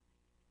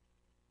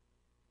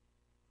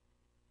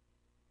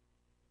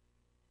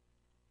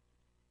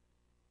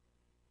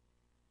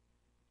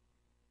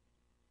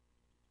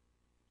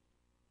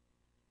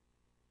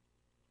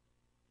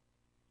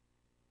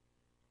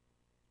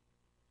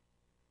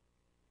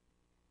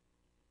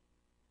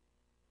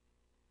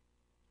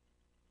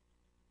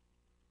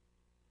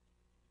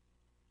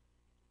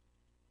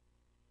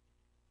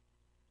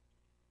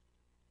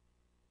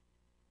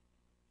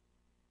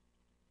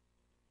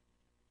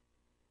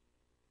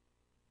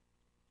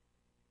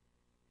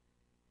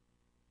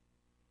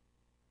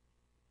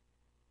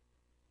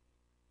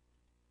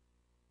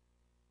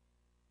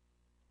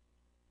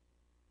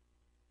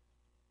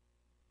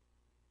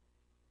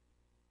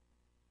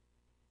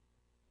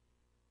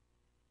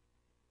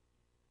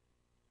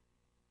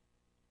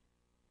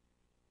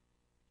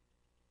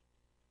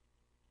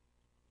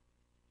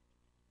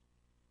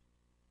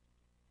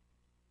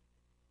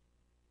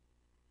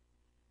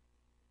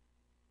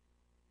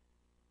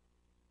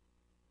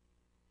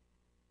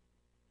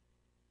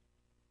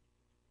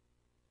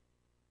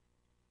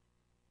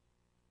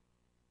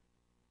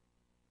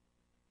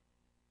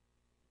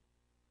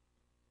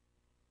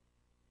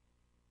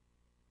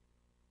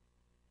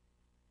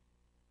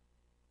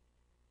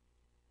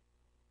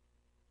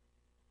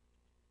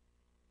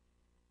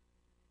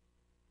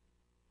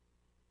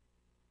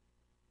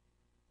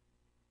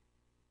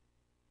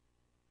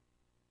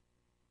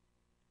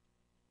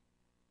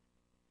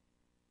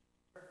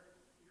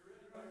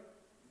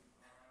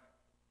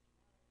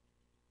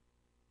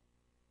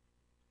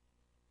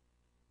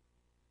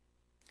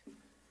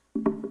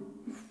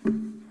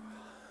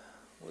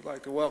I'd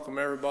like to welcome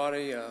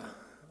everybody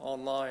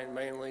online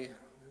mainly,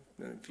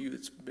 and a few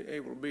that's been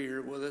able to be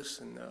here with us.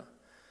 And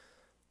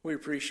we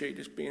appreciate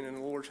just being in the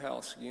Lord's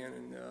house again,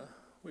 and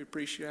we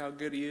appreciate how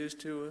good He is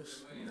to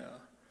us. And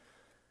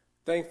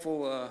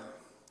thankful,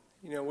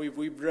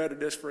 we've dreaded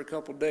this for a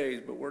couple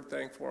days, but we're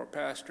thankful our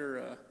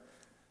pastor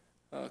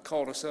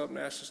called us up and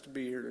asked us to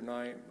be here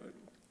tonight. But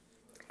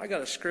I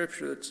got a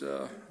scripture that's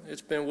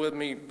it's been with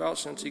me about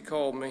since he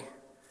called me.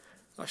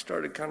 I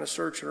started kind of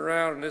searching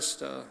around, and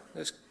this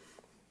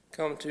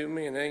come to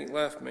me, and it ain't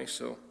left me.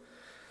 So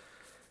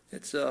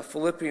it's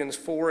Philippians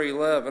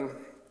 4:11.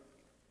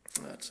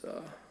 That's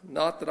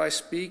not that I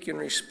speak in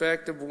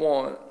respect of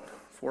want,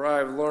 for I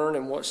have learned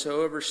in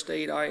whatsoever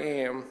state I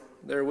am,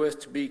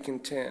 therewith to be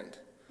content.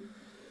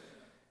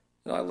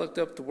 And I looked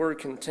up the word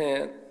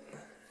content,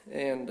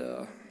 and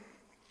let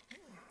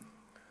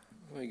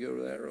me go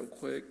to that real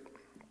quick.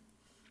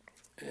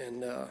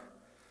 And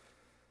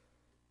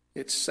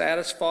it's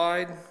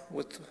satisfied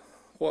with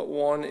what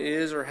one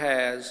is or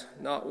has,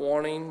 not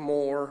wanting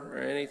more or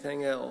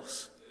anything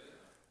else.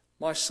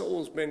 My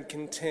soul's been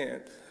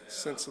content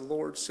since the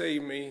Lord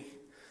saved me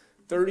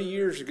 30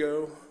 years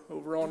ago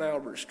over on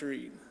Albert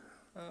Street.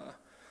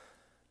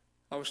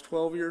 I was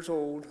 12 years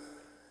old,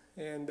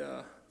 and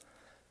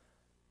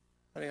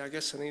I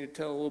guess I need to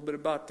tell a little bit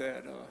about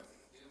that. It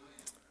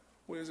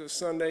was a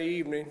Sunday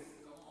evening,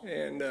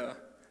 and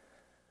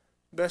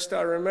best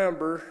I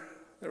remember,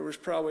 there was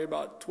probably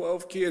about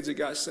 12 kids that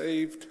got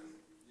saved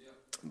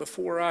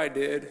before I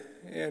did,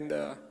 and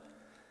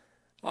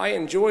I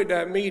enjoyed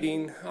that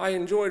meeting. I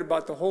enjoyed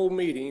about the whole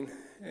meeting,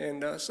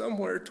 and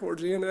somewhere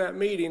towards the end of that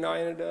meeting, I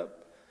ended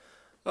up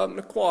in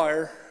the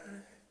choir,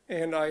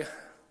 and I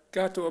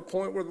got to a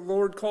point where the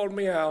Lord called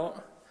me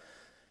out,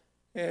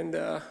 and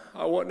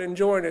I wasn't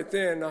enjoying it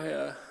then.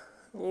 The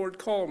Lord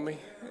called me,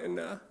 and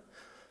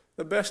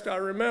the best I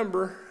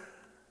remember,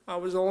 I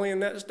was only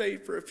in that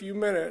state for a few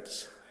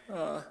minutes,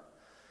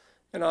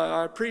 and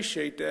I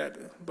appreciate that.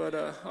 But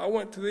I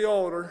went to the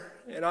altar,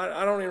 and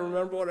I don't even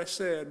remember what I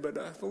said, but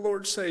the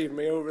Lord saved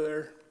me over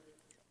there.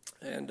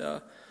 And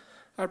I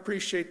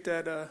appreciate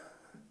that,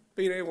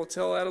 being able to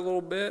tell that a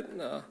little bit.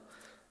 And,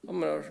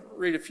 I'm going to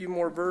read a few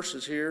more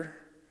verses here.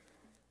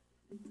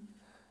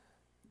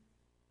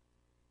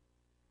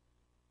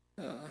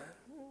 It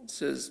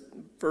says,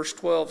 verse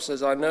 12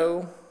 says, I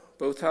know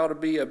both how to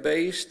be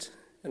abased,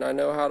 and I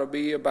know how to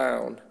be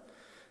abound.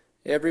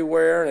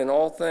 Everywhere and in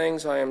all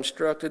things I am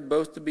instructed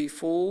both to be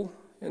full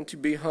and to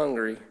be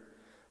hungry,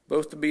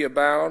 both to be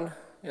abound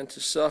and to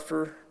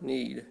suffer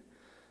need.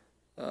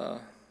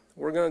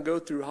 We're going to go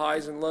through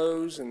highs and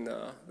lows, and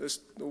the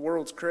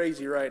world's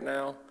crazy right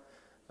now,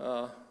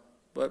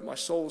 but my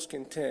soul's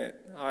content.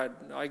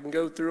 I can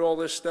go through all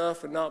this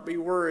stuff and not be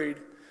worried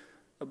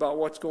about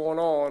what's going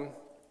on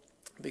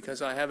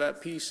because I have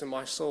that peace in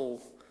my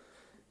soul.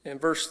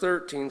 And verse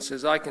 13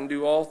 says, I can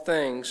do all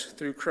things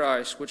through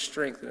Christ, which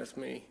strengtheneth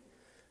me.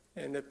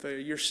 And if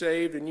you're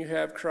saved and you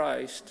have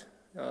Christ,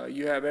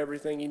 you have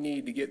everything you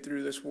need to get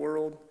through this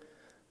world.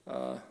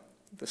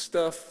 The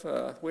stuff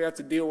we have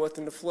to deal with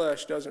in the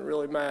flesh doesn't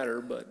really matter,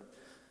 but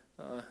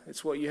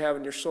it's what you have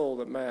in your soul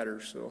that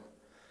matters. So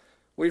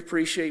we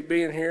appreciate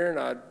being here, and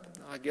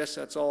I guess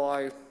that's all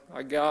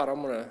I got.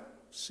 I'm going to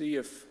see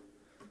if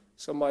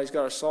somebody's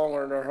got a song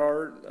on their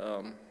heart.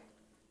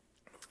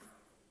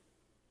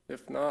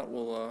 If not,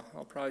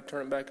 I'll probably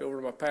turn it back over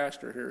to my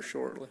pastor here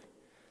shortly.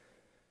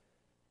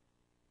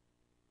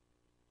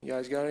 You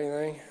guys got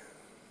anything?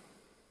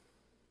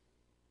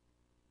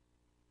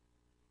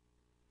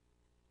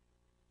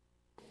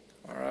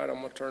 All right, I'm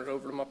going to turn it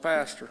over to my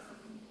pastor.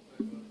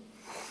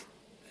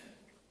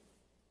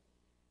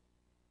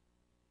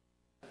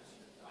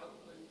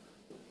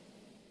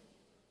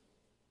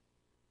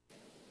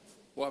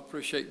 Well, I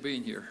appreciate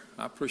being here.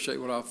 I appreciate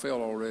what I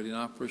felt already, and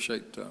I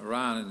appreciate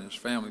Ryan and his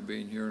family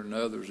being here and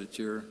others that's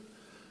here,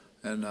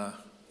 and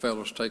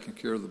fellows taking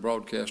care of the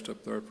broadcast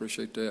up there. I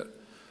appreciate that.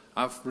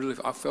 I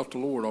felt the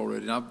Lord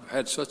already, and I've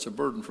had such a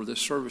burden for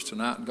this service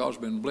tonight, and God's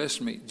been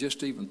blessing me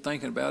just even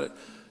thinking about it.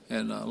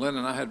 And Lynn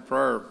and I had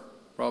prayer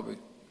probably an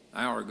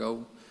hour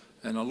ago,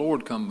 and the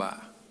Lord come by,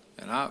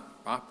 and I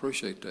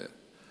appreciate that.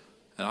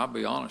 And I'll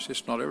be honest,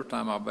 it's not every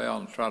time I bow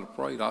and try to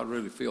pray I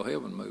really feel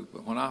heaven move,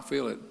 but when I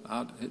feel it,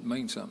 it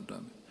means something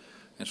to me.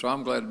 And so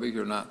I'm glad to be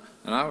here tonight.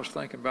 And I was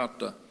thinking about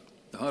the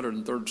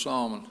 103rd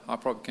Psalm, and I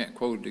probably can't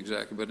quote it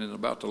exactly, but in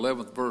about the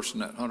 11th verse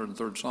in that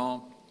 103rd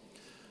Psalm,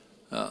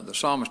 the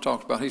psalmist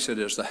talks about, he said,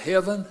 as the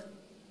heaven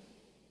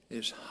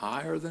is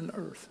higher than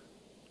earth,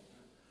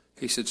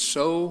 he said,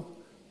 so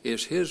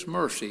is his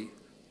mercy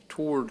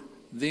toward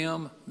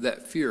them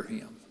that fear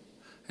him.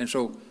 And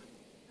so,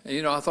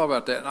 I thought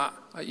about that,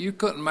 and you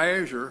couldn't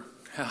measure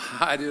how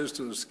high it is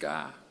to the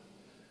sky.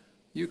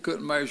 You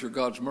couldn't measure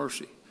God's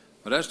mercy.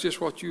 But that's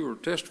just what you were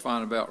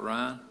testifying about,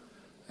 Ryan.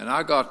 And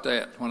I got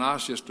that when I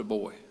was just a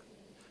boy.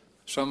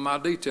 Some of my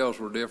details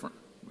were different,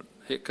 but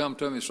it come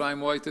to me the same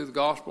way through the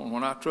gospel. And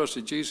when I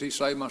trusted Jesus, he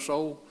saved my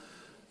soul.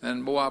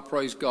 And boy, I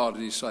praise God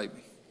that he saved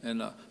me.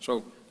 And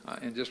so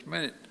in just a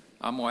minute,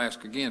 I'm going to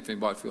ask again if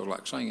anybody feels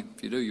like singing.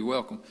 If you do, you're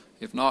welcome.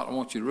 If not, I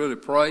want you to really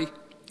pray.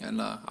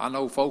 And I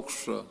know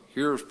folks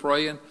here is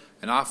praying,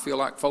 and I feel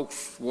like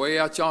folks way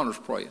out yonder is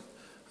praying.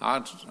 I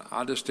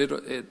just did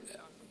it.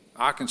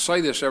 I can say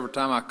this every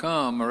time I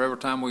come or every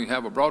time we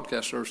have a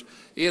broadcast service.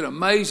 It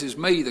amazes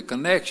me the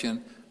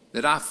connection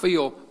that I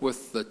feel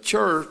with the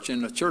church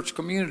and the church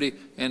community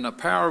and the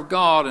power of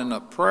God and the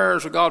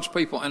prayers of God's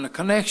people and the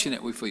connection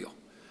that we feel.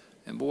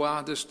 And boy,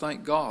 I just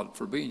thank God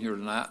for being here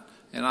tonight.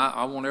 And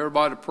I want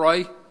everybody to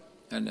pray.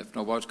 And if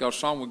nobody's got a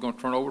song, we're going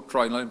to turn over to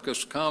Trey and let him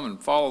just come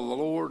and follow the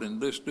Lord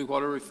and just do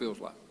whatever he feels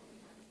like.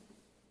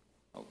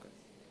 Okay.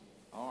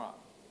 All right.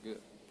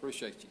 Good.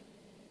 Appreciate you.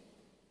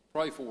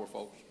 Pray for her,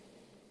 folks.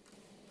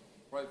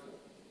 Pray for her.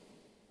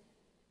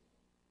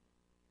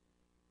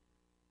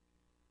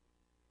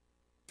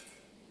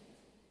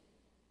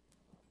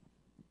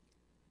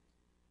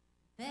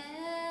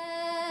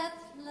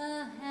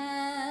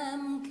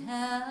 Bethlehem,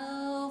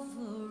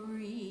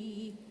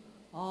 Calvary,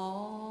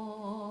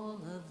 all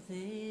of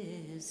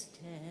this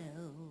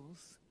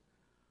tells.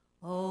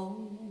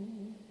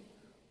 Oh,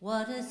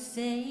 what a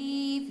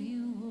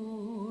Savior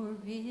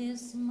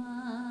is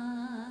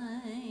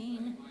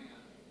mine.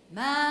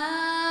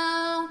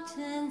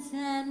 Mountains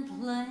and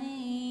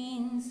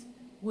plains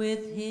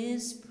with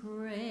his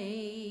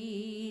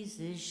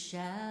praises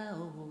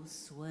shall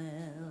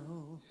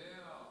swell.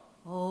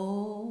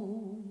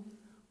 Oh,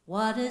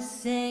 what a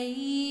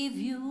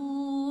Savior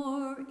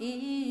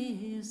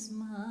is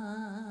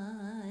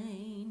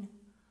mine.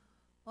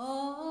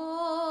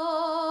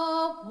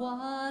 Oh,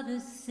 what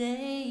a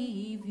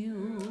Savior.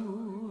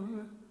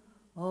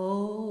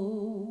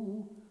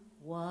 Oh,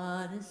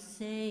 what a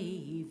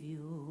Savior.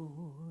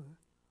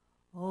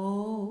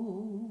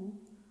 Oh,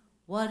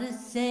 what a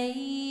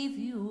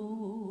Savior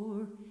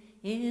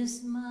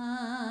is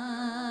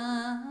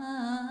mine.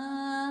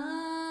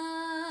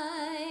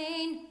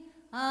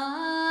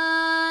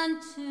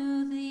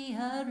 Unto the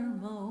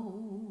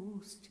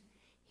uttermost,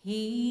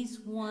 he's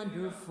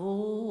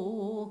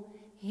wonderful,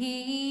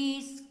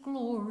 he's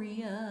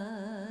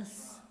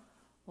glorious.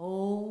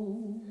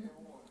 Oh,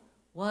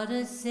 what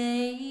a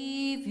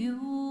Savior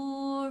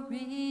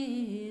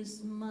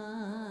is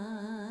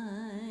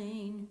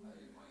mine.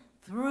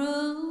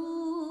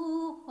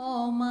 Through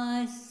all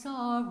my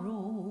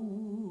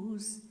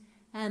sorrows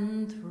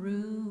and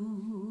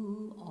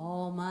through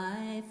all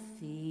my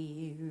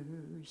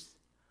fears,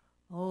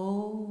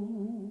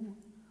 oh,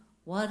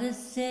 what a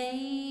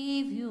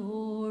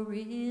Savior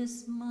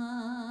is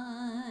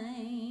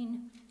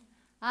mine.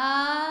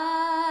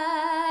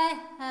 I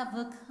have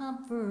a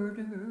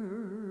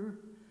comforter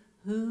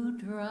who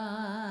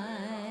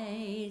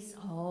dries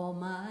all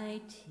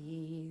my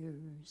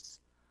tears.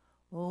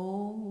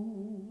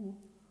 Oh,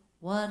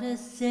 what a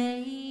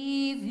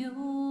Savior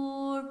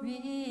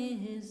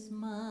is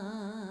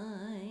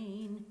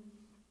mine.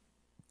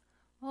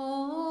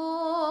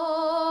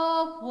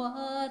 Oh,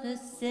 what a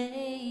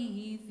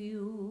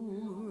Savior.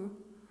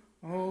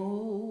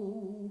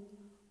 Oh,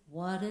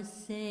 what a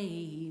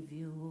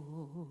Savior.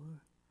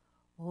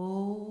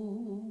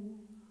 Oh,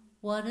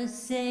 what a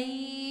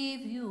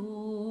Savior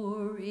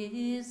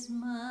is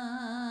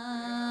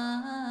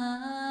mine.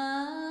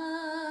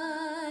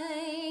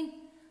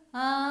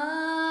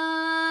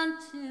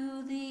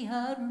 Unto the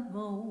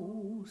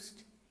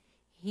uttermost,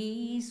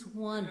 he's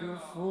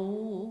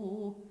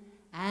wonderful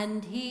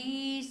and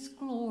he's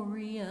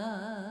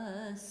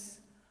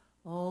glorious.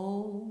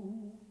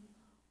 Oh,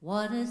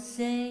 what a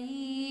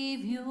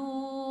Savior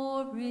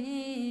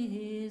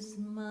is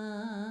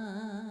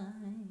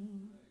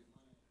mine.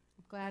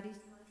 I'm glad he's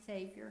my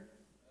Savior.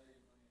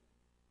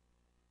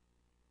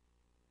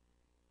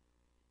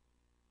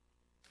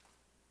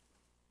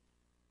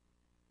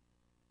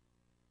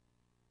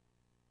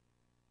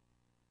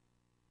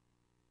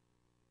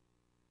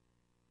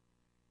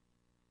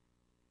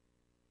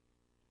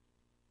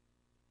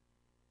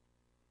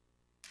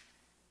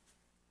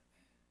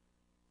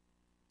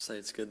 Say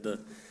it's good to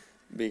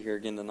be here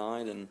again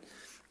tonight, and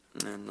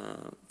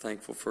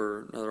thankful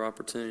for another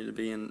opportunity to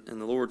be in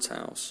the Lord's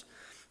house.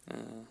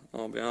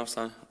 I'll be honest,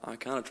 I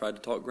kind of tried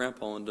to talk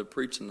Grandpa into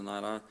preaching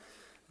tonight.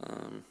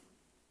 I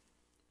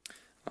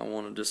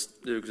want to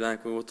just do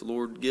exactly what the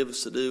Lord give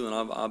us to do, and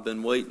I've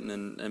been waiting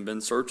and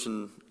been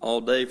searching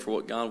all day for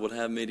what God would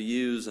have me to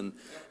use, and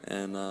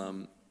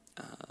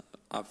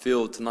I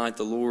feel tonight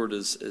the Lord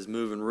is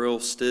moving real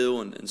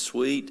still and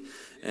sweet.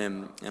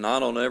 And I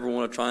don't ever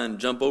want to try and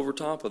jump over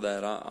top of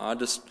that. I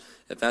just,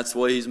 if that's the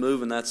way he's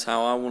moving, that's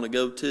how I want to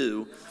go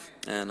too.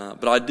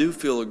 But I do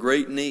feel a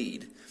great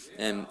need.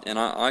 And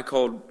I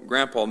called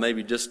Grandpa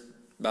maybe just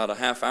about a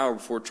half hour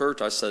before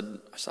church. I said,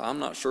 I'm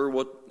not sure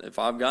if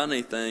I've got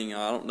anything.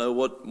 I don't know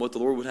what the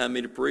Lord would have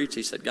me to preach.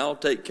 He said, God will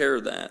take care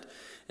of that.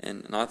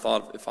 And I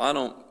thought, if I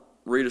don't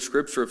read a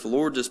scripture, if the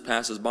Lord just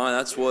passes by,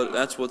 that's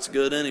what's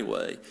good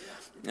anyway.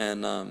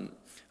 And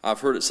I've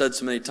heard it said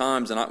so many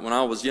times, and when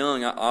I was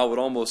young, I would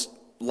almost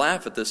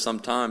laugh at this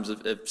sometimes.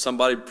 If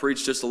somebody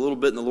preached just a little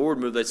bit in the Lord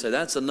moved, they'd say,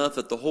 that's enough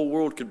that the whole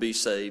world could be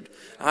saved.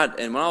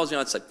 And when I was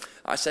young,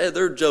 I'd say,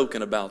 they're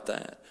joking about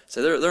that.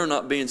 So they're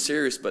not being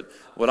serious. But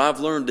what I've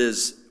learned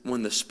is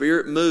when the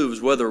Spirit moves,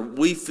 whether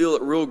we feel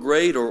it real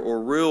great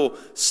or real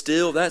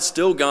still, that's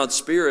still God's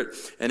Spirit,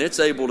 and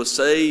it's able to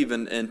save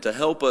and to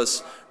help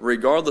us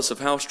regardless of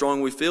how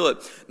strong we feel it.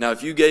 Now,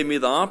 if you gave me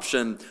the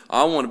option,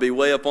 I want to be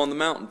way up on the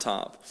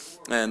mountaintop.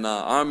 And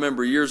I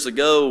remember years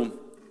ago,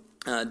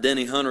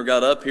 Denny Hunter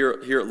got up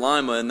here at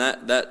Lima, and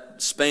that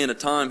span of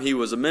time he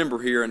was a member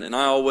here, and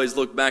I always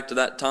look back to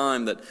that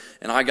time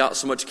and I got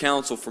so much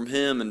counsel from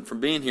him and from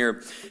being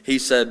here. He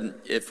said,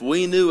 if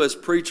we knew as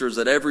preachers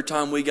that every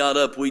time we got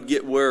up we'd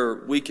get where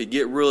we could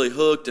get really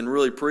hooked and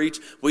really preach,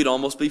 we'd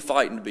almost be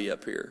fighting to be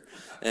up here.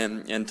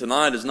 And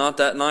tonight is not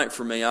that night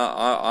for me.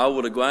 I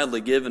would have gladly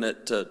given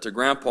it to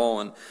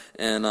Grandpa,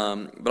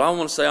 but I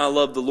want to say I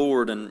love the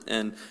Lord,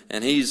 and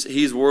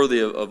He's worthy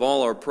of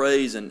all our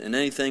praise and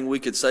anything we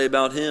could say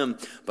about Him.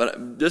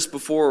 But just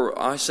before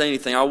I say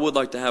anything, I would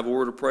like to have a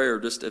word of prayer,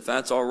 just if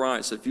that's all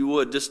right. So if you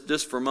would,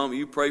 just for a moment,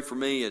 you pray for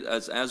me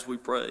as we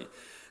pray.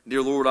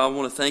 Dear Lord, I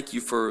want to thank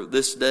you for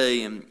this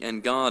day,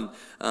 and God,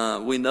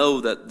 we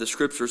know that the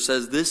Scripture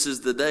says this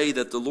is the day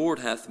that the Lord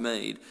hath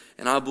made,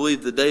 and I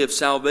believe the day of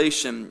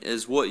salvation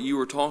is what you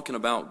were talking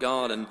about,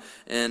 God,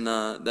 and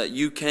that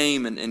you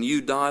came and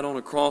you died on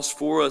a cross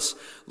for us,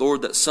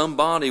 Lord, that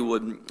somebody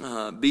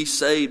would be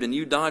saved, and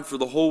you died for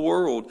the whole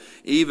world,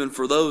 even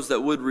for those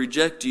that would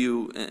reject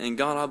you, and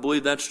God, I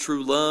believe that's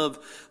true love.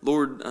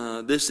 Lord,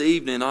 this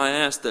evening I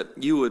ask that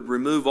you would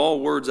remove all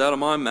words out of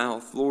my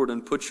mouth, Lord,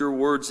 and put your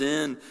words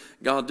in.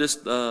 God,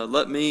 just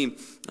let me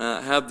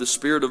have the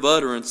spirit of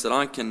utterance that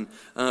I can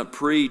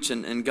preach,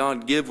 and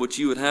God, give what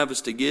you would have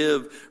us to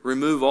give.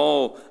 Remove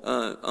all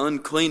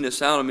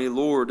uncleanness out of me,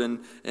 Lord.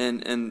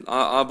 And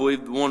I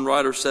believe one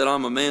writer said,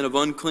 I'm a man of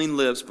unclean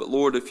lips, but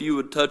Lord, if you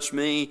would touch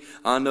me,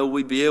 I know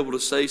we'd be able to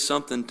say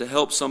something to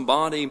help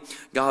somebody.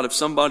 God, if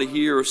somebody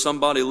here or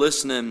somebody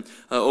listening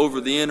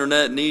over the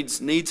internet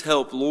needs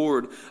help,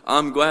 Lord,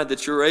 I'm glad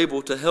that you're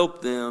able to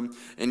help them.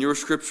 And your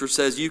Scripture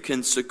says you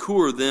can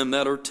succor them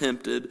that are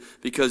tempted,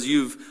 because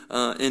you've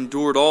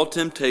endured all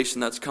temptation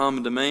that's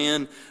common to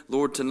man.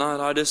 Lord, tonight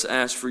I just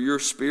ask for your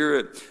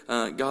Spirit.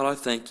 God, I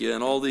thank you.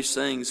 And all these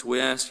things we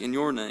ask in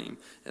your name.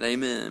 And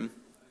amen.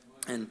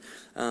 And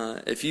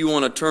if you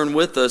want to turn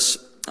with us,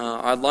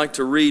 I'd like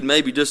to read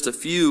maybe just a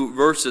few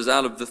verses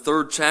out of the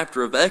 3rd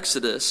chapter of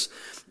Exodus.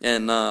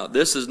 And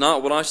this is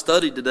not what I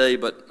studied today,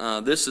 but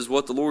this is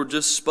what the Lord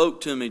just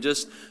spoke to me,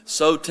 just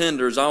so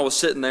tender as I was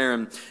sitting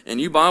there.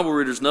 And you Bible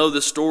readers know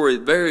this story,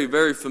 very,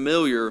 very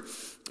familiar.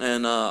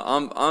 And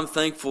I'm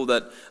thankful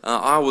that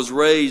I was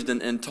raised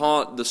and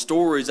taught the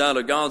stories out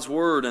of God's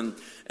Word.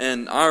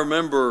 And I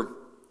remember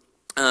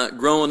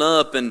growing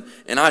up, and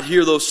I'd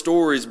hear those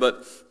stories,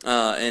 but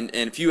and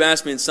if you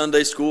asked me in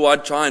Sunday school,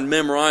 I'd try and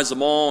memorize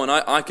them all, and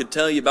I could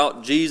tell you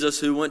about Jesus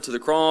who went to the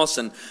cross,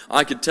 and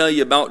I could tell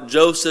you about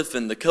Joseph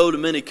and the coat of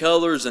many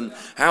colors and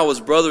how his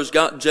brothers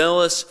got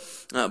jealous.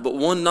 But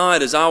one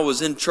night as I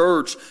was in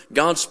church,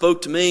 God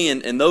spoke to me,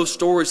 and those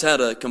stories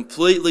had a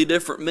completely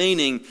different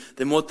meaning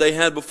than what they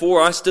had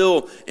before. I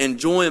still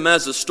enjoy them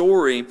as a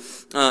story.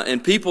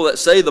 And people that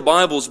say the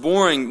Bible's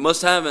boring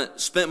must haven't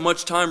spent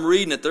much time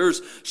reading it.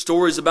 There's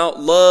stories about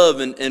love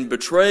and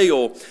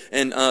betrayal,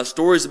 and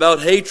stories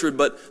about hatred,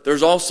 but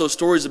there's also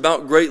stories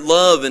about great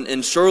love,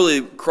 and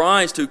surely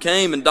Christ who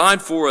came and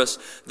died for us,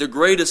 the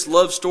greatest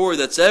love story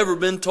that's ever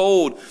been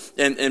told.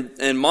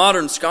 And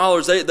modern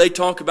scholars, they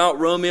talk about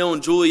Romeo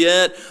and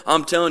Juliet.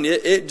 I'm telling you,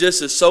 it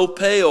just is so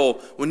pale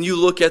when you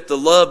look at the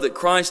love that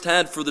Christ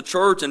had for the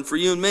church and for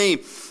you and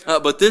me.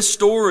 But this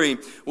story,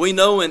 we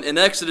know in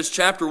Exodus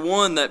chapter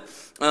 1 that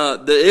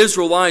the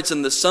Israelites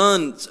and the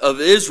sons of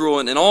Israel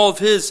and all of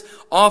his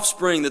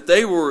offspring, that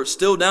they were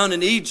still down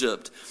in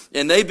Egypt.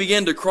 And they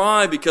began to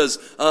cry because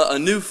a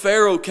new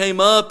Pharaoh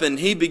came up and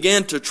he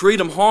began to treat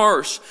them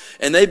harsh.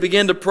 And they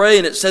began to pray,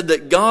 and it said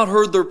that God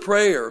heard their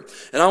prayer.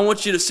 And I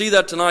want you to see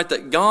that tonight,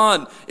 that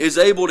God is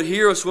able to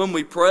hear us when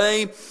we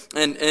pray.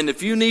 And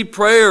if you need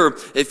prayer,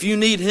 if you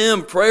need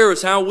Him, prayer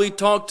is how we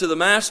talk to the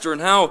Master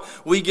and how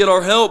we get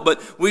our help.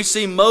 But we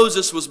see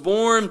Moses was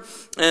born,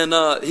 and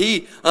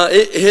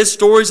his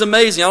story's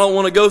amazing. I don't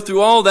want to go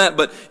through all that,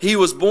 but he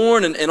was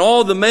born, and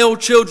all the male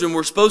children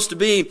were supposed to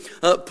be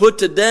put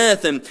to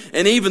death.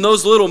 And even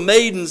those little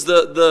maidens,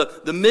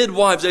 the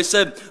midwives, they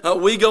said,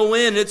 we go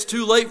in, it's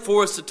too late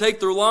for us to take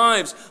their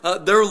lives.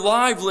 They're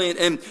lively,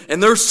 and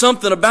there's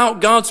something about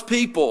God's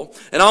people.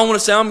 And I want to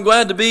say I'm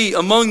glad to be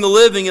among the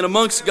living and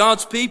amongst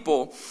God's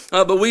people.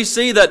 But we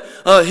see that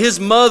his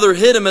mother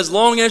hid him as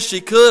long as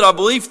she could, I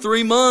believe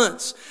 3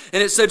 months.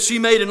 And it said she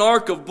made an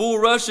ark of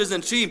bulrushes,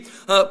 and she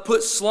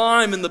put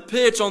slime in the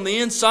pitch on the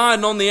inside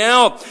and on the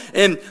out.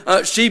 And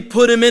she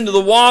put him into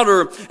the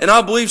water. And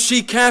I believe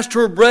she cast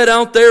her bread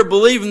out there,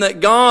 believing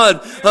that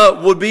God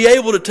would be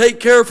able to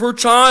take care of her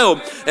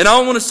child. And I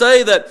want to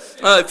say that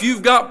if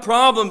you've got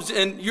problems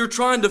and you're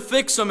trying to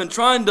fix them and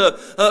trying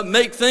to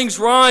make things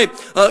right,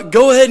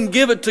 go ahead and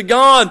give it to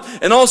God.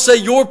 And I'll say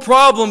your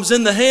problems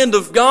in the hand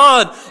of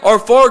God are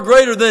far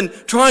greater than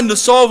trying to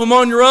solve them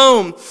on your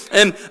own.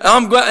 And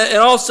I'm glad, and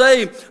I'll say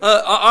say,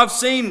 I've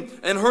seen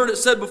and heard it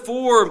said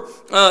before,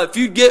 if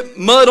you get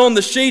mud on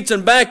the sheets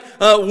and back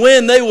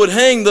when they would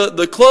hang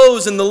the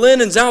clothes and the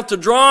linens out to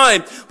dry,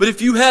 but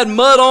if you had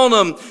mud on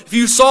them, if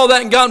you saw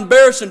that and got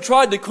embarrassed and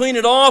tried to clean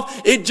it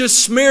off, it'd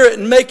just smear it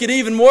and make it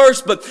even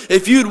worse. But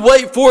if you'd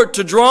wait for it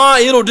to dry,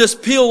 it'll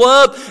just peel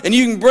up and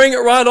you can bring it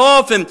right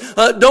off. And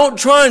don't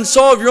try and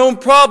solve your own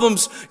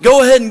problems.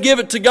 Go ahead and give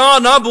it to God.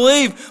 And I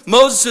believe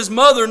Moses'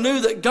 mother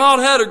knew that God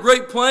had a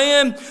great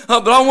plan.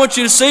 But I want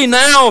you to see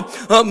now,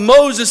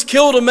 Moses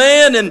killed a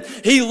man and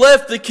he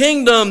left the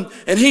kingdom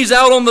and he's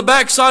out on the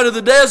backside of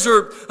the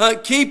desert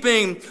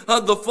keeping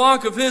the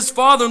flock of his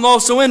father-in-law.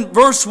 So in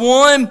verse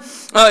 1,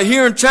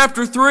 here in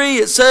chapter 3,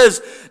 it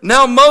says,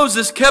 "Now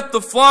Moses kept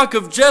the flock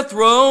of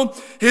Jethro,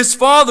 his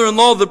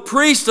father-in-law, the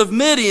priest of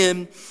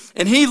Midian,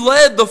 and he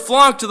led the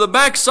flock to the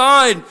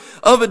backside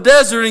of a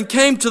desert and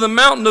came to the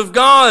mountain of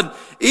God,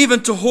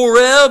 even to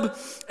Horeb.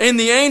 And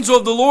the angel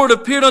of the Lord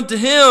appeared unto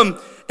him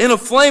in a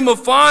flame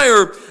of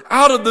fire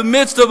out of the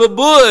midst of a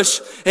bush.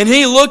 And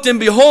he looked, and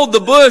behold, the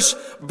bush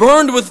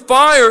burned with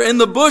fire,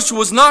 and the bush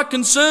was not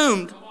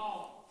consumed.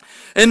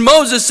 And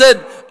Moses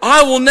said,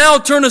 I will now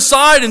turn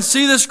aside and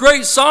see this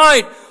great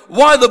sight,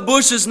 why the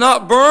bush is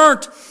not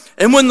burnt.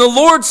 And when the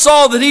Lord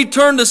saw that he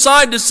turned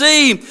aside to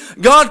see,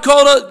 God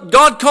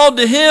called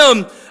to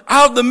him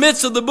out of the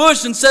midst of the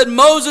bush and said,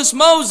 Moses,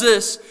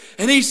 Moses.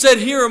 And he said,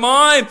 here am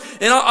I.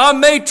 And I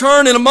may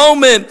turn in a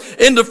moment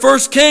into 1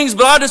 Kings,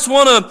 but I just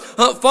want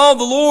to follow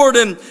the Lord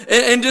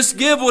and just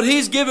give what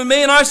he's given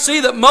me. And I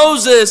see that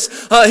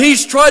Moses,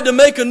 he's tried to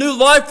make a new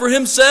life for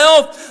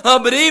himself.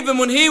 But even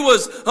when he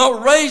was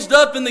raised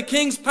up in the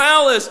king's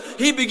palace,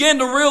 he began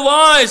to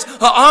realize,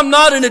 I'm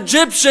not an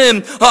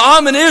Egyptian.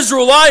 I'm an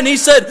Israelite. And he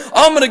said,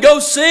 I'm going to go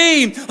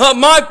see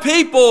my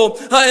people.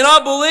 And I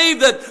believe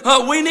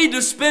that we need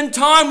to spend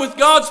time with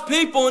God's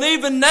people. And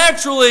even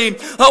naturally,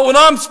 when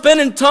I'm spending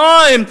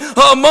time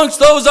amongst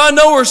those I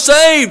know are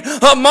saved,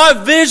 my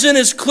vision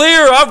is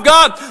clear. I've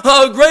got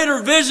a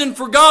greater vision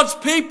for God's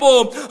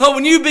people.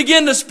 When you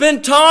begin to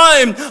spend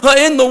time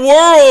in the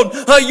world,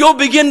 you'll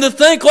begin to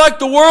think like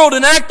the world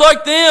and act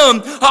like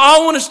them. I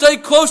want to stay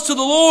close to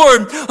the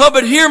Lord.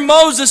 But here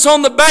Moses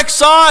on the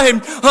backside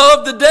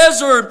of the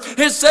desert,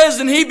 it says,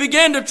 and he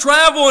began to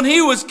travel and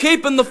he was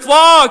keeping the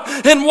flock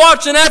and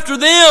watching after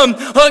them.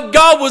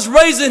 God was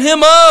raising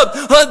him up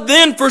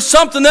then for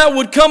something that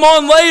would come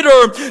on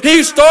later.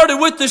 He started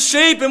with the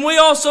sheep, and we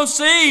also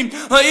see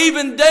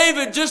even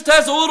David, just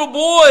as a little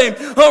boy,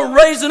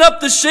 raising up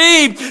the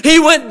sheep. He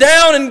went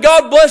down, and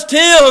God blessed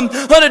him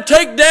to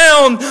take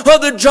down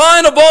the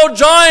giant of all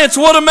giants.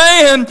 What a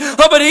man.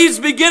 But he's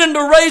beginning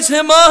to raise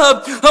him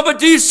up. But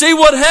do you see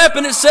what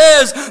happened? It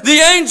says, the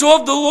angel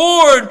of the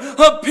Lord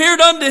appeared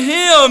unto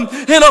him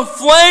in a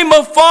flame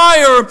of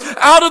fire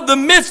out of the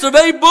midst of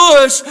a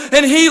bush.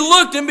 And he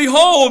looked, and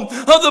behold,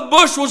 the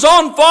bush was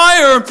on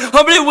fire,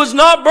 but it was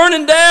not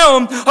burning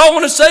down. I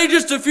want to say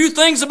just a few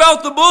things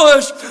about the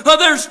bush.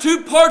 There's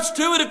two parts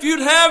to it if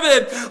you'd have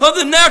it.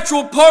 The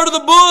natural part of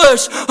the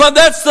bush,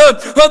 that's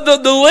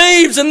the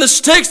leaves and the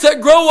sticks that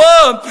grow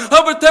up.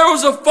 But there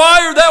was a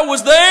fire that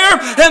was there,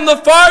 and the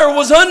fire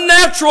was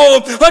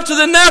unnatural to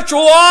the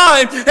natural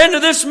eye. And to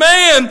this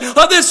man,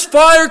 this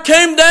fire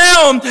came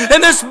down,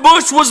 and this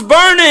bush was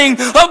burning,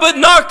 but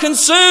not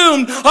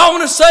consumed. I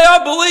want to say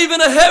I believe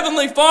in a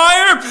heavenly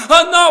fire,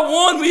 not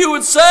one you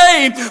would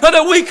say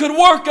that we could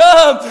work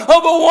up,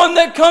 but one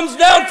that comes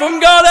down from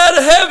God out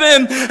of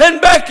heaven.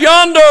 And back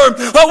yonder,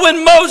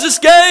 when Moses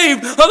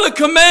gave the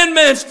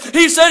commandments,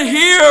 he said,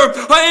 here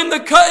in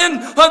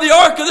the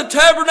ark of the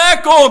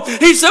tabernacle,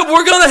 he said,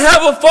 we're going to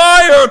have a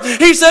fire.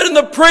 He said, and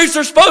the priests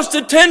are supposed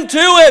to tend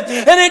to it.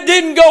 And it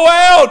didn't go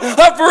out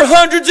for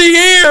hundreds of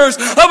years.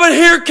 But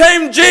here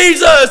came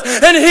Jesus,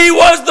 and he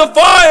was the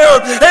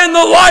fire and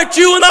the light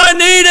you and I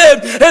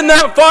needed. And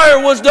that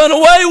fire was done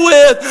away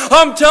with.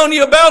 I'm telling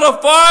you about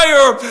a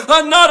fire,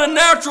 not a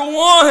natural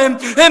one.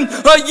 And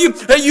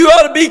you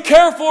ought to be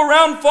careful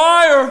around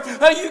fire.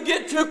 You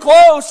get too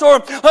close,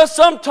 or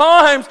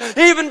sometimes,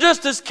 even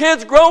just as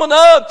kids growing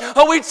up,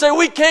 we'd say,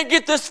 we can't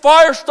get this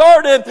fire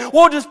started.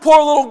 We'll just pour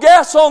a little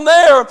gas on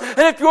there.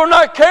 And if you're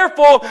not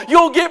careful,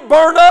 you'll get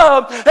burned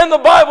up. And the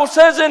Bible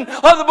says in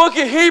the book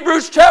of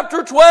Hebrews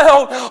chapter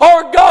 12,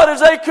 our God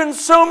is a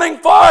consuming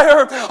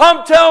fire.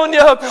 I'm telling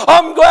you,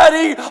 I'm glad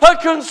he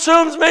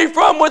consumes me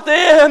from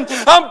within.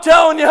 I'm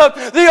telling you,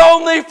 the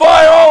only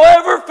fire I'll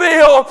ever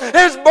feel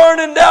is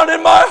burning down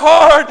in my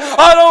heart.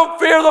 I don't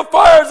fear the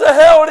fires of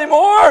hell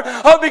anymore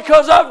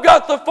because I've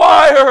got the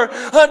fire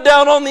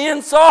down on the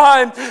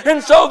inside.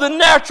 And so the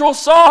natural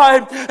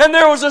side, and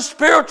there was a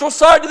spiritual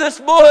side to this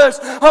bush.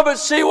 But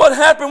see what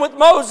happened with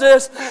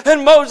Moses.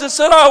 And Moses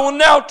said, I will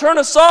now turn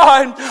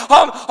aside.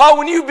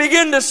 When you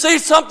begin to see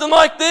something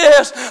like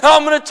this,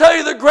 I'm going to tell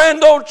you the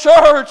grand old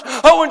church,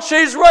 when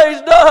she's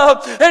raised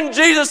up, and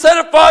Jesus said,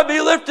 if I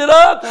be lifted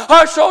up,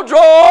 I shall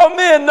draw all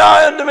men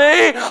nigh unto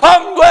me.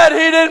 I'm glad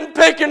he didn't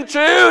pick and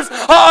choose. shoes,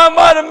 I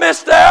might have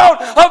missed out.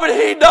 But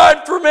He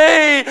died for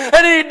me,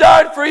 and He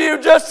died for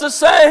you just the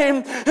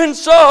same. And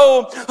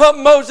so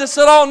Moses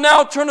said, I'll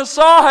now turn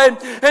aside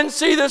and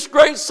see this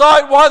great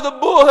sight, why the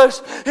bush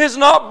is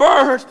not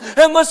burnt.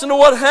 And listen to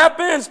what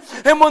happens.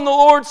 And when the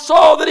Lord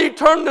saw that he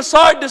turned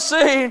aside to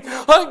see,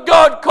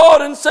 God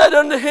called and said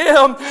unto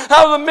him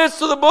out of the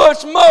midst of the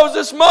bush,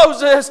 Moses,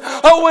 Moses.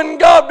 When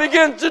God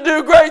begins to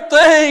do great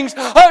things,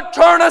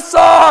 turn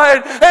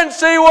aside and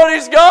see what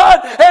He's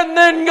got. And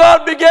then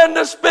God began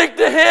to speak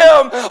to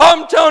him.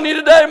 I'm telling you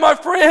today, my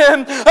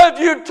friend, if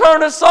you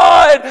turn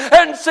aside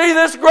and see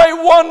this great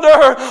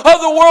wonder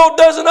the world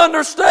doesn't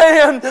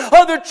understand,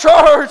 the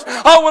church,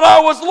 when I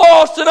was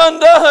lost and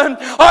undone,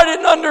 I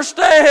didn't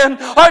understand.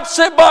 I'd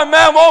sit by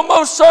Ma'am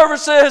almost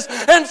services,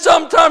 and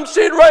sometimes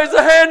she'd raise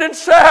a hand and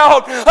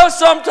shout.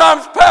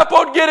 Sometimes Papa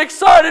would get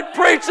excited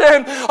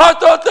preaching. I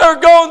thought they were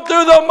going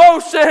through the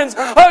motions.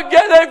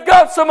 Again, they've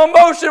got some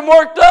emotion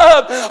worked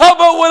up.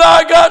 But when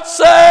I got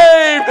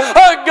saved,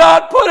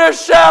 God put a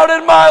shout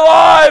in my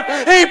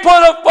life. He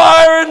put a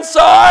fire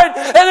inside,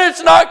 and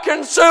it's not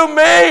consumed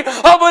me,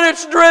 but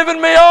it's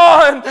driven me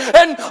on.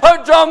 And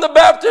John the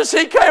Baptist,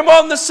 he came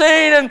on the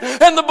scene, and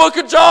in the book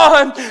of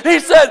John, he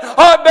said,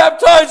 I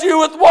baptize you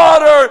with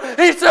water.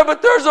 He said,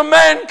 but there's a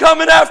man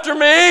coming after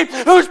me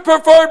who's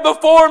preferred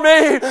before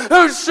me,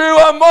 whose shoe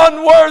I'm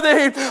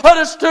unworthy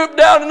to stoop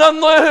down and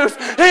unloose.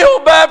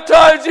 He'll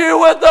baptize you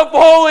with the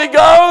Holy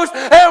Ghost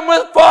and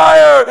with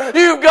fire.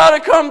 You've got to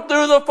come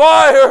through the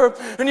fire,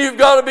 and you've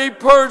got to be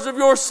purged of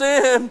your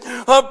sin,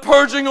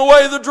 purging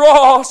away the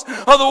dross.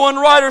 The one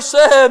writer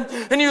said,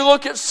 and you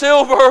look at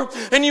silver,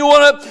 and you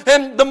want to,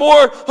 and the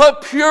more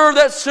pure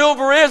that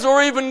silver is,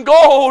 or even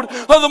gold,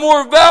 the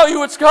more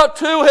value it's got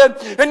to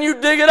it. And you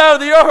dig it out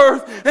of the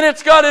earth, and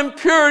it's got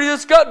impurity,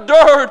 it's got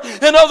dirt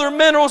and other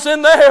minerals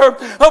in there.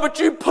 But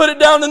you put it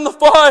down in the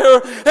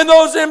fire, and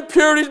those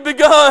impurities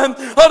begun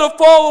to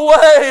fall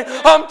away.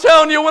 I'm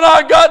telling you, when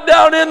I got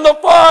down in the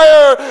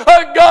fire,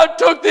 God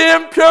took the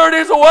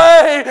impurities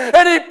away,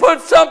 and He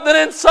put something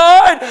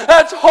inside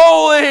that's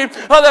holy,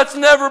 that's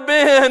never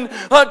been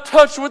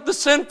touched with the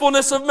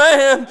sinfulness of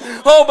man.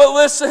 But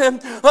listen,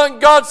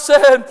 God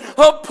said,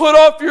 put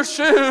off your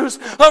shoes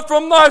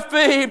from thy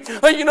feet.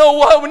 You know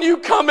what? When you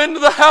come into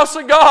the house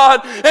of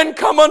God and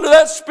come under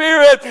that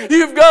Spirit,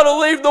 you've got to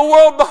leave the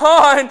world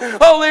behind.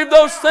 Leave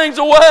those things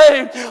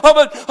away.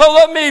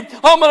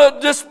 I'm going to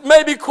just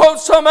maybe quote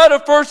some out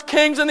of 1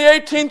 Kings in the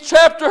 18th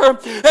chapter.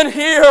 And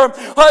here,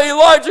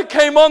 Elijah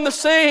came on the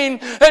scene,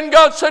 and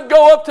God said,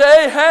 go up to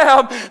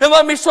Ahab. And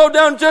let me slow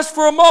down just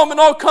for a moment.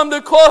 I'll come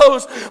to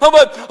close.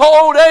 But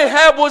old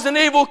Ahab was an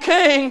evil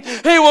king.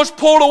 He was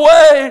pulled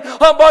away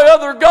by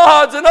other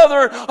gods and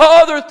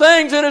other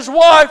things, and his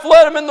wife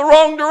led him in the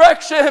wrong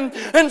direction.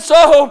 And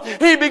so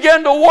he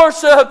began to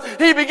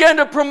worship. He began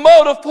to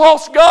promote a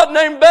false god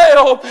named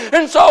Baal.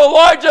 And so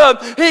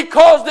Elijah, he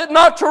caused it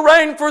not to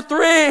rain for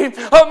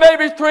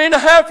maybe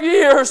 3.5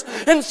 years.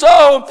 And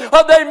so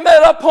they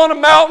met up on a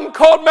mountain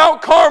called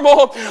Mount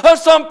Carmel.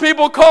 Some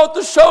people call it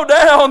the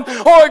showdown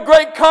or a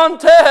great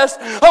contest.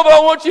 But I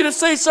want you to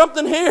see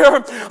something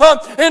here.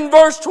 In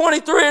verse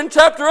 23 in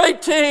chapter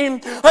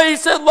 18, he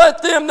said,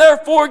 let them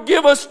therefore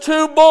give us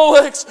 2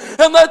 bullocks,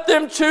 and let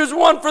them choose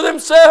one for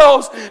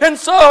themselves. And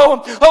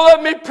so,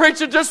 let me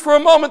preach it just for a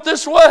moment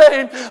this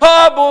way.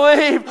 I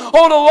believe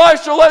old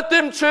Elisha let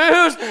them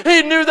choose.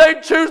 He knew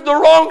they'd choose the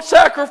wrong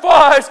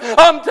sacrifice.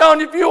 I'm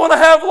telling you, if you want to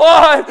have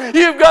life,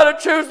 you've got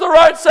to choose the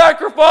right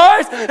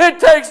sacrifice. It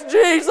takes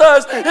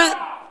Jesus.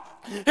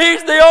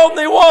 He's the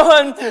only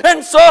one.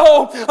 And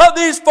so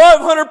these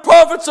 500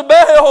 prophets of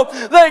Baal,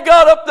 they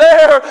got up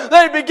there.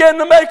 They began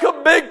to make a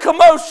big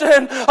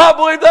commotion. I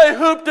believe they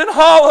hooped and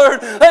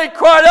hollered. They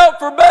cried out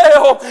for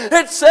Baal.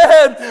 It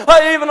said,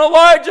 even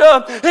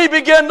Elijah, he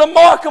began to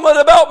mock them at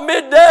about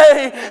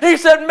midday. He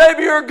said,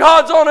 maybe your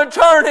God's on a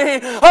journey.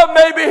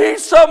 Maybe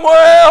he's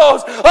somewhere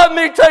else. Let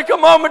me take a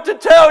moment to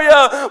tell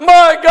you,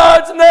 my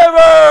God's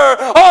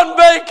never on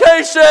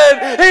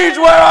vacation. He's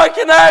where I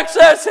can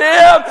access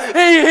Him.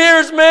 He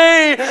hears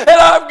me, and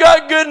I've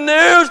got good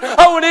news.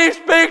 When He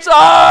speaks,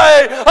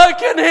 I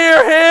can hear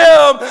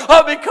Him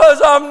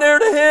because I'm near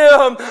to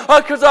Him,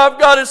 because I've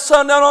got His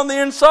Son down on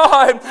the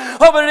inside.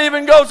 But it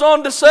even goes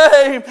on to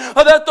say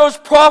that those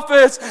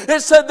prophets,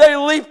 it said they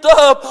leaped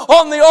up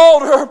on the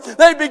altar.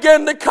 They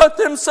began to cut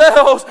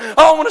themselves.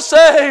 I want to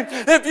say,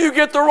 if you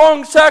get the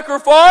wrong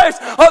sacrifice,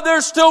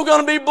 there's still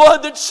going to be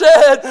blood that's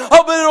shed,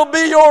 but it'll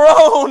be your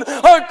own.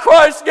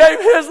 Christ gave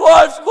His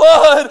life's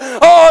blood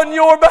on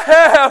your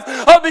behalf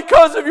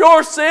because of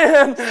your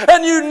sin,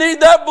 and you need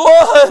that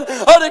blood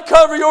to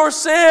cover your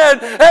sin,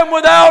 and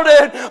without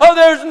it,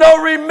 there's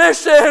no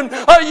remission.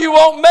 You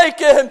won't make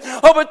it.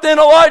 But then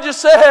Elijah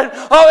said,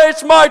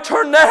 it's my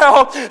turn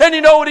now. And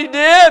you know what he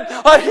did?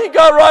 He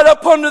got right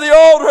up under the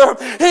altar.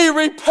 He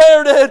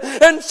repaired it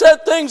and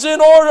set things in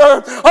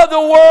order.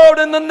 The world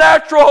and the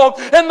natural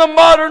and the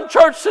modern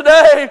church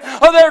today,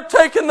 they're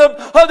taking the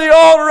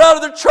altar out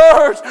of the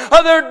church.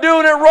 They're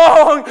doing it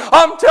wrong.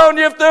 I'm telling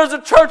you, if there's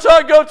a church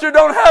I go to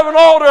don't have an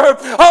altar, altar.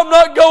 I'm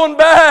not going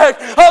back.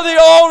 The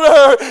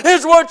altar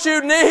is what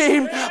you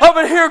need.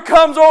 But here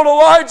comes old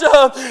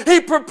Elijah.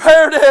 He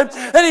prepared it,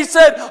 and he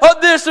said,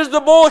 this is the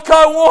bullock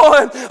I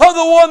want,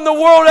 the one the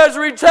world has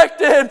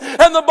rejected.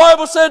 And the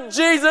Bible said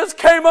Jesus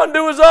came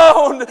unto his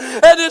own,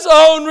 and his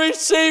own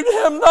received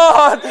him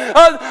not.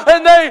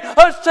 And they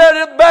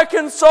said it back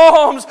in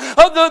Psalms,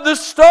 the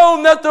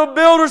stone that the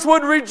builders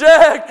would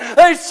reject,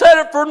 they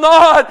said it for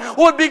naught,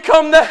 would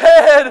become the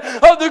head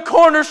of the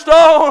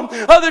cornerstone,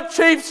 of the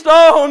chief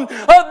stone,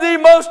 of the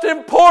most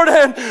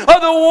important,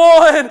 of the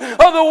one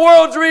of the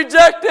world's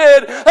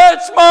rejected.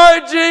 That's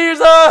my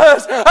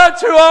Jesus.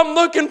 That's who I'm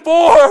looking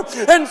for.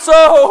 And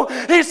so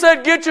he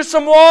said, get you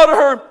some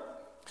water.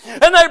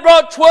 And they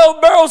brought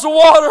 12 barrels of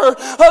water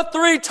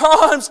 3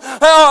 times.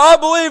 I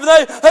believe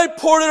they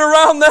poured it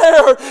around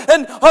there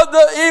and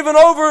even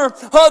over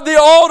the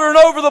altar and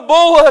over the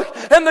bullock.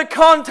 And the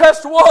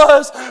contest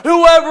was,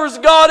 whoever's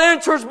God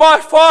answers by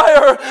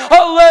fire,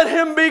 let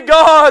him be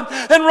God.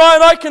 And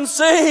Ryan, I can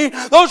see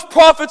those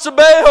prophets of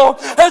Baal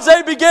as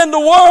they began to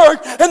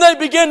work and they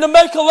began to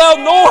make a loud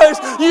noise.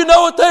 You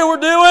know what they were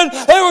doing?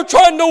 They were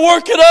trying to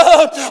work it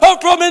up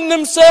from in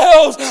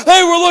themselves.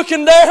 They were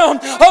looking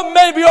down.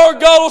 Maybe our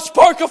God will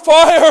spark a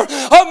fire.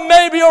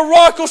 Maybe a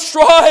rock will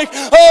strike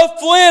a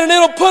flint and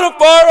it'll put a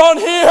fire on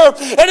here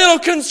and it'll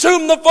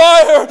consume the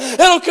fire.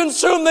 It'll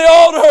consume the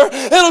altar.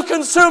 It'll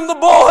consume the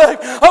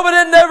bullock. But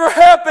it never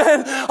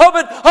happened.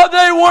 But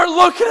they weren't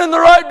looking in the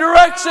right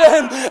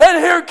direction. And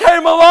here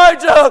came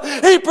Elijah.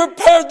 He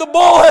prepared the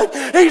bullock.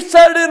 He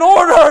set it in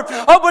order.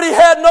 But he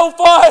had no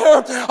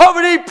fire.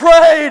 But he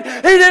prayed.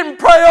 He didn't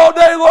pray all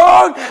day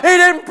long. He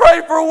didn't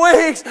pray for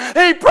weeks.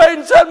 He prayed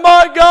and said,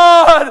 my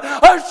God,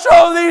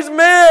 show these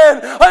men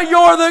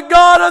you're the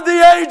God of the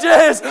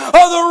ages, the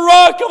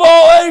rock of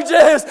all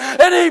ages.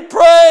 And he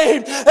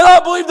prayed. And I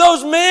believe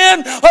those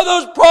men,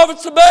 those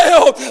prophets of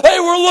Baal, they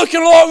were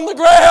looking along the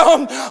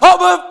ground.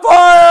 But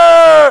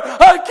fire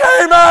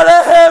came out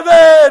of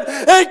heaven.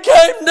 It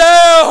came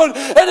down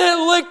and it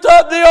licked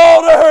up the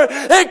altar.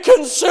 It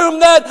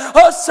consumed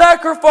that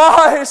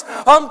sacrifice.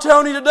 I'm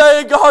telling you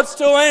today, God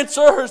still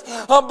answers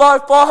by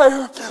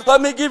fire.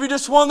 Let me give you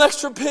just one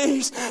extra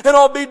piece and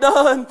I'll be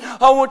done.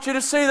 I want you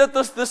to see that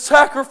the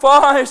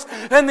sacrifice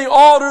and the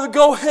altar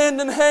go hand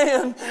in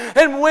hand.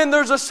 And when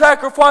there's a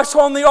sacrifice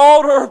on the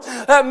altar,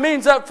 that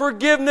means that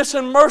forgiveness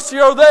and mercy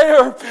are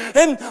there.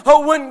 And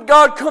when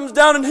God comes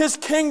down in his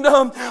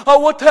kingdom,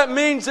 what that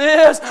means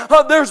is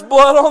there's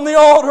blood on the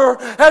altar.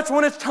 That's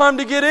when it's time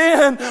to get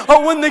in.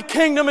 When the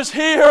kingdom is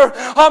here,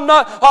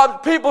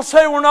 people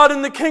say we're not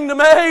in the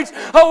kingdom age.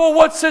 Well,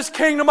 what's this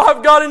kingdom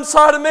I've got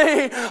inside of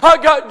me? I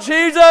got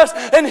Jesus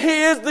and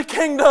he is the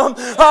kingdom.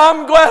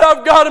 I'm glad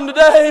I've got him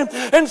today.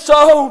 And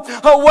so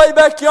way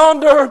back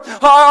yonder,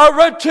 I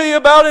read to you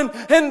about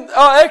in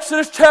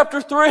Exodus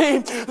chapter 3,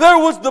 there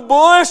was the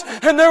bush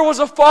and there was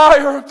a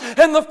fire.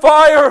 And the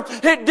fire,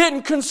 it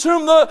didn't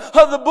consume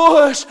the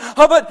bush.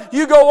 But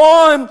you go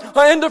on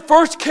into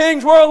 1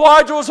 Kings where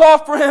Elijah was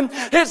offering,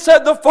 it said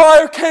the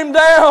fire came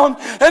down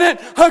and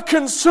it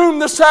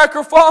consumed the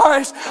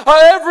sacrifice.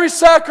 Every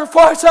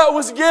sacrifice that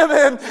was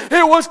given,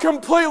 it was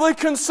completely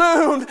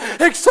consumed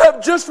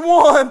except just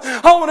one.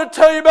 I want to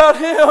tell you about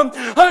him.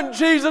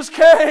 Jesus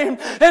came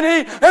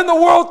and the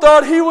world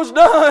thought he was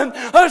done.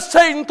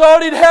 Satan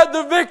thought he'd had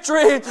the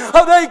victory.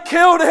 They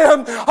killed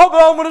him. But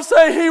I'm going to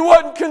say he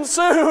wasn't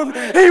consumed.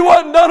 He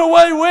wasn't done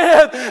away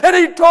with. And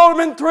he told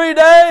him in 3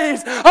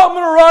 days, I'm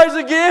going to rise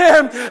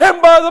again.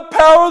 And by the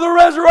power of the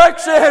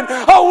resurrection,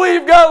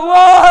 we've got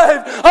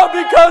life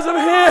because of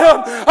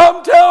him.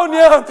 I'm telling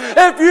you,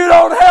 if you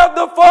don't have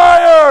the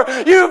fire,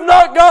 you've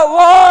not got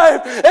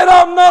life. And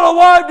I'm not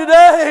alive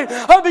today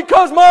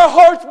because my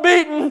heart's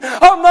beating.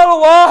 I'm not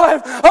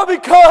alive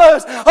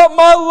because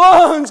my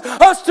lungs,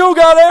 I still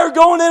got air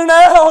going in and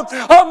out.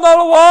 I'm not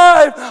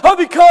alive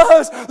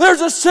because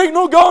there's a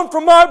signal going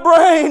from my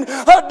brain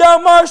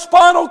down my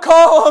spinal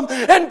column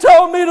and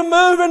telling me to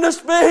move and to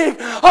speak.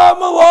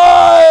 I'm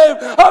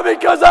alive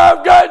because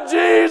I've got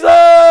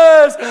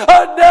Jesus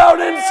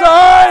down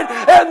inside,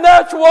 and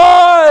that's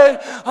why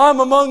I'm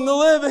among the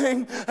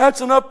living.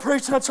 That's enough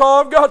preaching. That's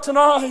all I've got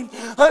tonight.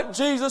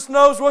 Jesus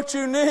knows what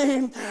you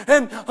need.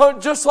 And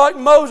just like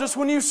Moses,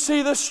 when you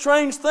see this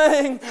strange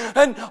thing,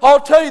 and I'll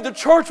tell you, the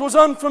church was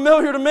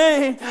unfamiliar to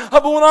me,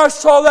 but when I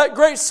saw that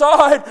great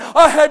sight,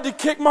 I had to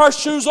kick my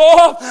shoes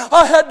off.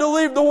 I had to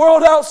leave the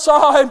world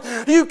outside.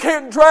 You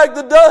can't drag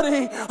the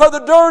dirty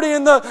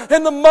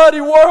and the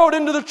muddy world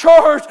into the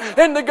church,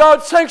 into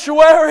God's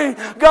sanctuary.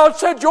 God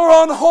said, you're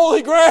on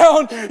holy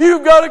ground.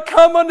 You've got to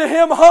come unto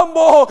him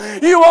humble.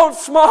 You won't don't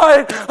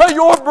smite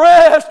your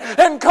breast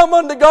and come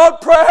unto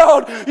God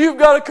proud. You've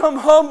got to come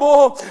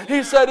humble.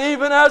 He said,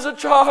 even as a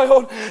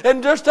child,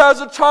 and just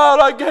as a child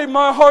I gave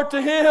my heart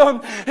to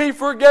Him. He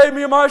forgave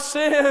me my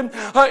sin.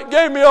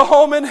 Gave me a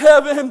home in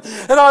heaven.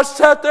 And I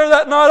sat there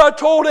that night. I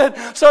told it.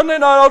 Sunday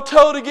night I'll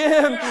tell it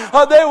again.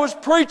 They was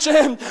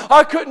preaching.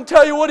 I couldn't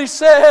tell you what he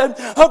said,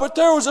 but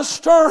there was a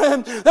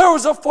stirring. There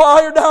was a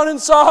fire down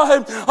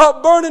inside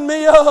burning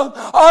me up.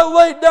 I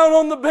laid down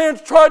on the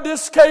bench, tried to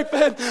escape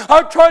it.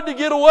 I tried to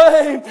get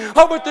away,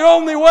 but the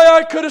only way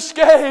I could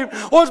escape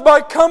was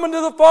by coming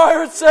to the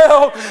fire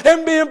itself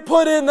and being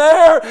put in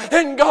there.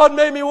 And God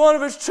made me one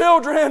of His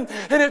children.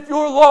 And if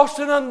you're lost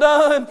and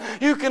undone,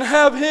 you can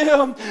have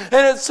Him.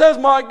 And it says,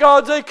 my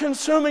God's a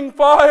consuming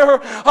fire.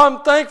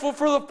 I'm thankful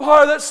for the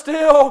fire that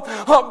still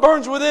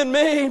burns within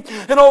me.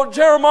 And old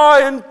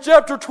Jeremiah in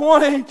chapter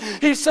 20,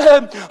 he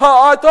said,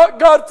 I thought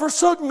God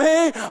forsook me.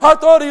 I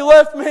thought He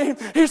left me.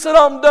 He said,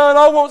 I'm done.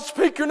 I won't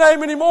speak your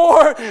name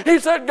anymore. He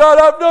said, God,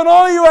 I've done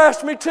all you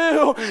asked me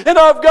to, and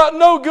I've got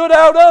no good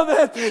out of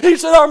it. He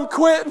said, I'm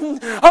quitting.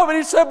 But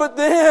he said, but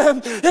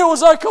then it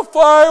was like a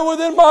fire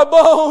within my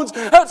bones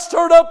that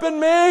stirred up in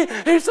me.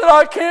 He said,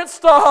 I can't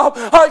stop.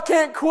 I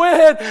can't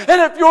quit.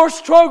 And if you're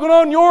struggling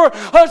on your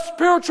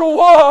spiritual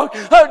walk,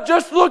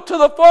 just look to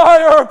the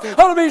fire.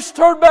 It'll be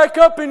stirred back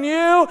up in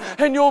you,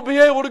 and you'll be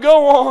able to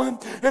go on.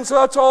 And so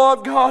that's all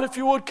I've got. If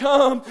you would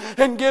come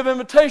and give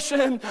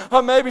invitation,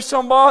 maybe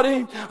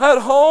somebody at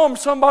home,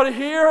 somebody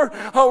here,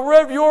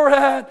 wherever you're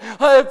at,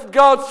 if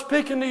God's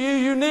speaking to you,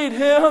 you need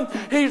Him.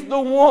 He's the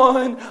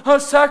one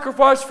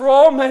sacrificed for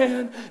all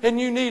man, and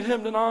you need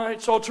Him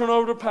tonight. So I'll turn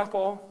over to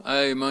Papa.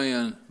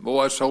 Amen.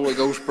 Boy, that's Holy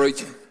Ghost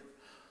preaching.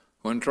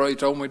 When Trey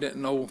told me he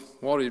didn't know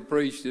what he'd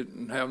preached,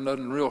 didn't have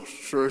nothing real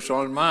serious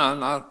on his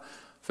mind, I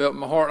felt in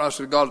my heart, and I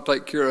said, God will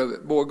take care of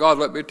it. Boy, God,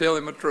 let me tell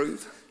Him the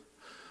truth.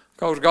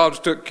 Because God's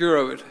took care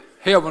of it.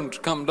 Heaven's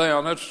come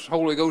down. That's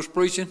Holy Ghost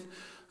preaching.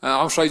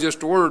 I'll say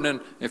just a word, and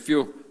then if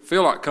you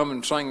feel like coming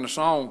and sing the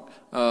song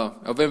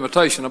of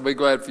invitation, I'll be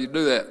glad for you to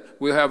do that.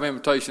 We'll have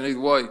invitation either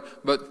way.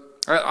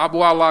 But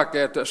boy, I like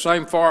that. That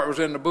same fire that was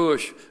in the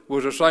bush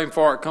was the same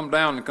fire that come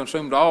down and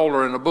consumed the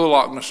altar and the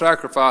bullock and the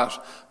sacrifice.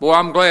 Boy,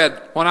 I'm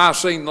glad when I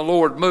seen the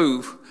Lord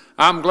move.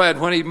 I'm glad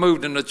when He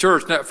moved in the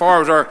church and that fire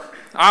was there.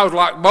 I was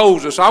like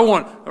Moses. I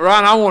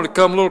wanted to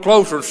come a little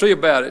closer and see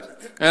about it.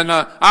 And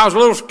I was a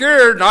little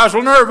scared, and I was a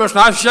little nervous, and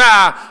I was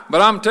shy.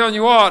 But I'm telling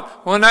you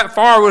what, when that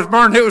fire was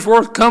burned, it was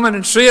worth coming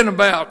and seeing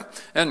about.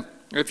 And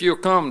if you'll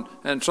come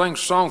and sing a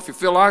song, if you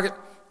feel like it,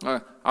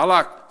 I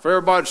like for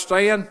everybody to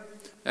stand.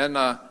 And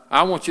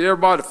I want you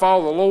everybody to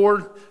follow the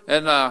Lord.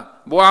 And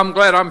boy, I'm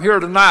glad I'm here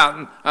tonight.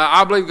 And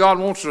I believe God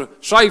wants to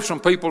save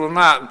some people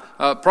tonight.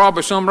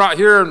 Probably some right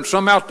here and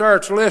some out there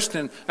that's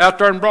listening, out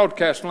there in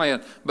broadcast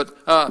land. But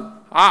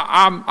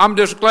I'm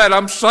just glad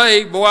I'm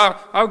saved. Boy,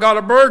 I've got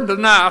a burden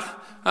tonight.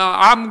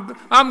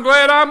 I'm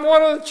glad I'm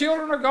one of the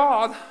children of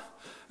God.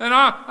 And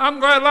I'm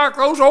glad, like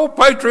those old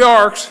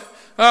patriarchs,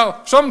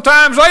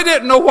 sometimes they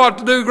didn't know what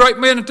to do, great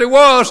men that they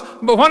was,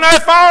 but when they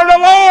followed the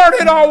Lord,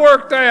 it all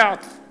worked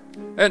out.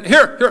 And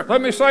here,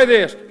 let me say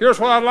this. Here's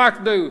what I'd like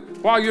to do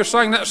while you're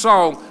singing that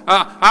song.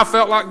 I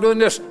felt like doing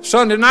this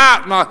Sunday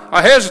night, and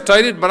I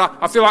hesitated, but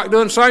I feel like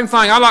doing the same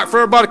thing. I'd like for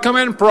everybody to come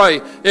in and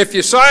pray. If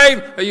you're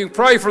saved, you can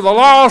pray for the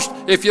lost.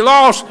 If you're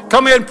lost,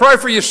 come in and pray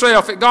for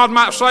yourself, that God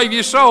might save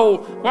your soul.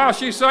 While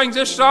she sings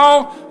this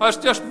song, let's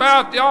just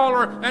bow at the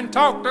altar and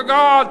talk to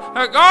God.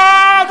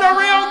 God's a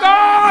real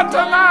God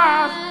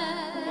tonight.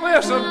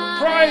 Listen,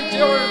 pray,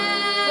 children.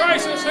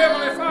 Gracious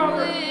Heavenly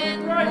Father,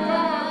 pray,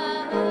 God.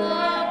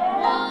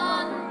 Oh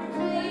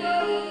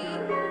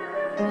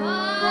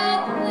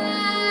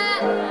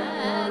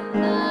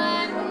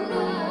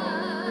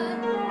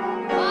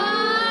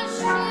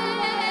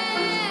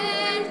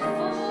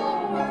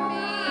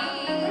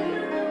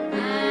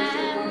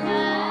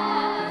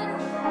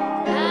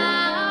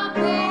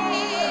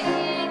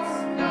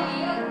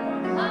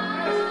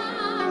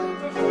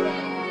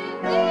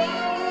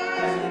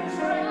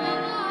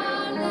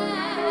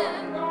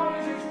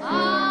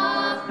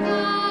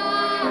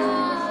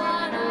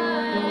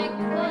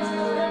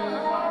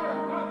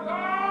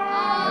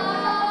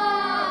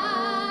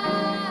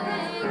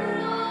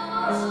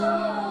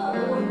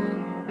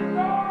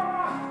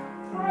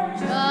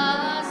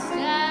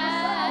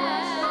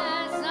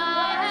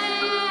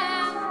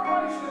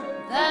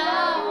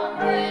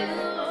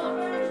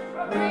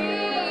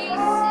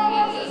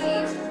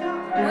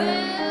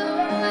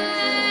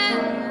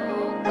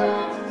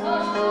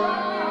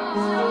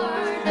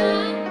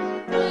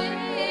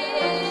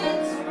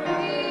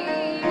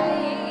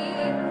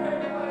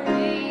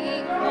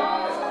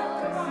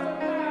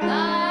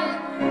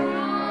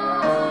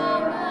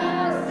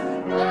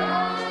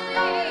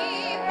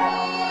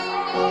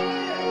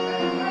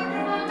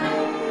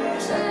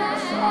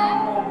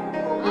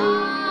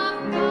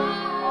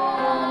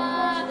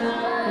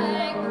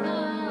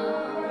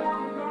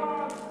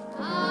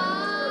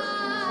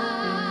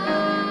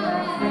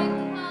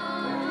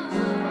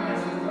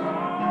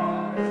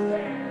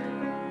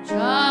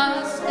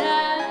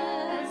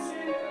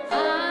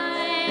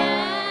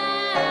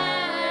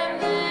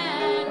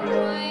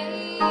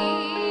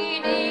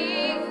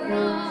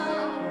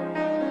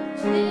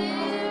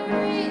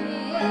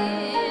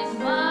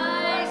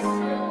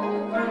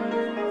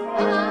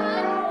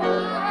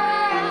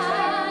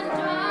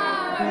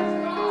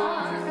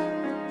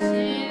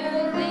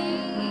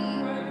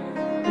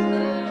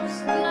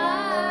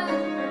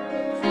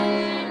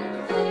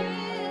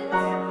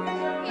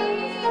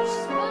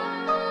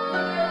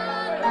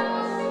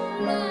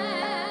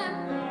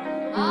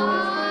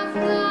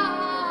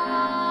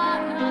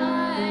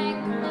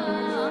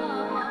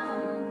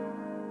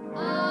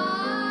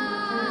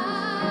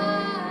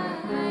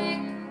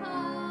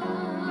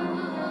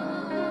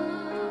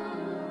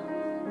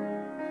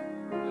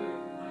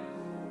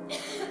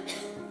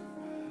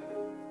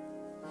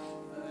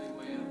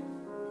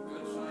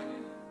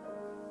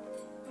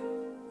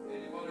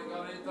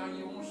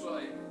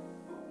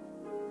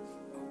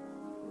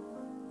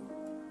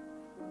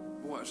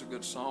That's a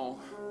good song.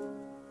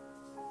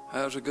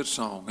 That was a good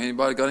song.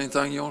 Anybody got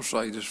anything you want to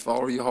say? Just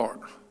follow your heart.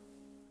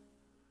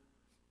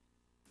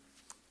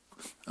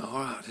 All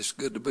right, it's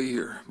good to be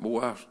here.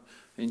 Boy, I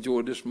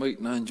enjoyed this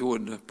meeting. I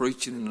enjoyed the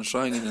preaching and the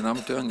singing, and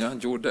I'm telling you, I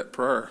enjoyed that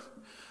prayer.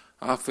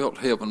 I felt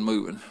heaven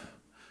moving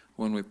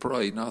when we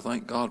prayed, and I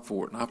thank God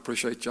for it. And I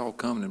appreciate y'all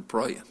coming and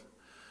praying.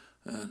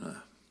 And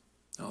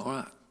all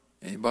right,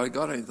 anybody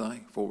got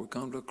anything before we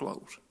come to a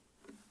close?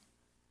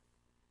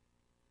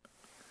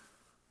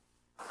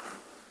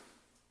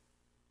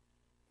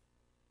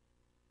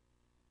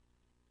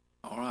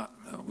 All right,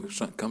 we'll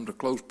come to a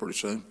close pretty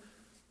soon.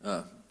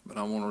 But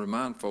I want to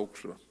remind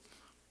folks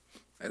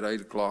at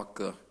 8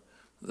 o'clock,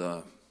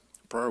 the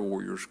Prayer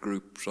Warriors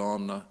group's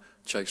on.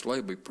 Chase Lay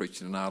will be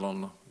preaching tonight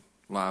on the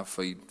live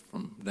feed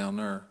from down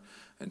there.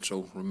 And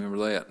so remember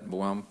that.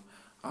 Boy,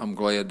 I'm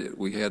glad that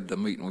we had the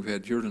meeting we've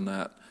had here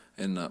tonight.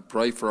 And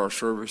pray for our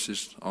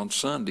services on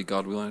Sunday.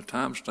 God willing, if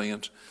time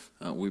stands,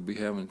 we'll be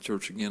having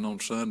church again on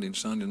Sunday and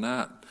Sunday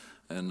night.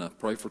 And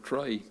pray for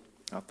Trey.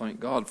 I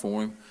thank God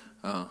for him.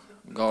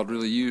 God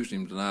really used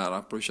him tonight. I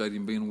appreciate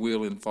him being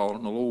willing,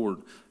 following the Lord,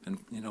 and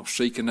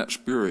seeking that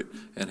Spirit.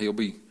 And he'll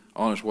be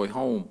on his way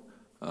home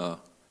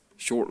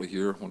shortly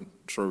here when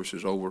service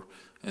is over.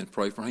 And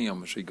pray for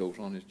him as he goes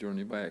on his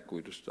journey back.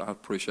 I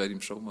appreciate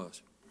him so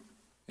much.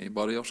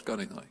 Anybody else got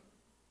anything?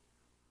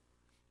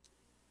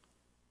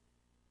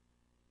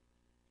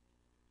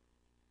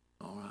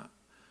 All right.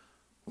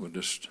 We'll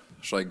just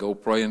say go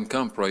pray and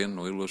come praying.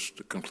 We'll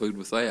just conclude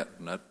with that,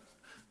 and that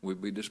we'll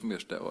be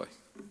dismissed that way.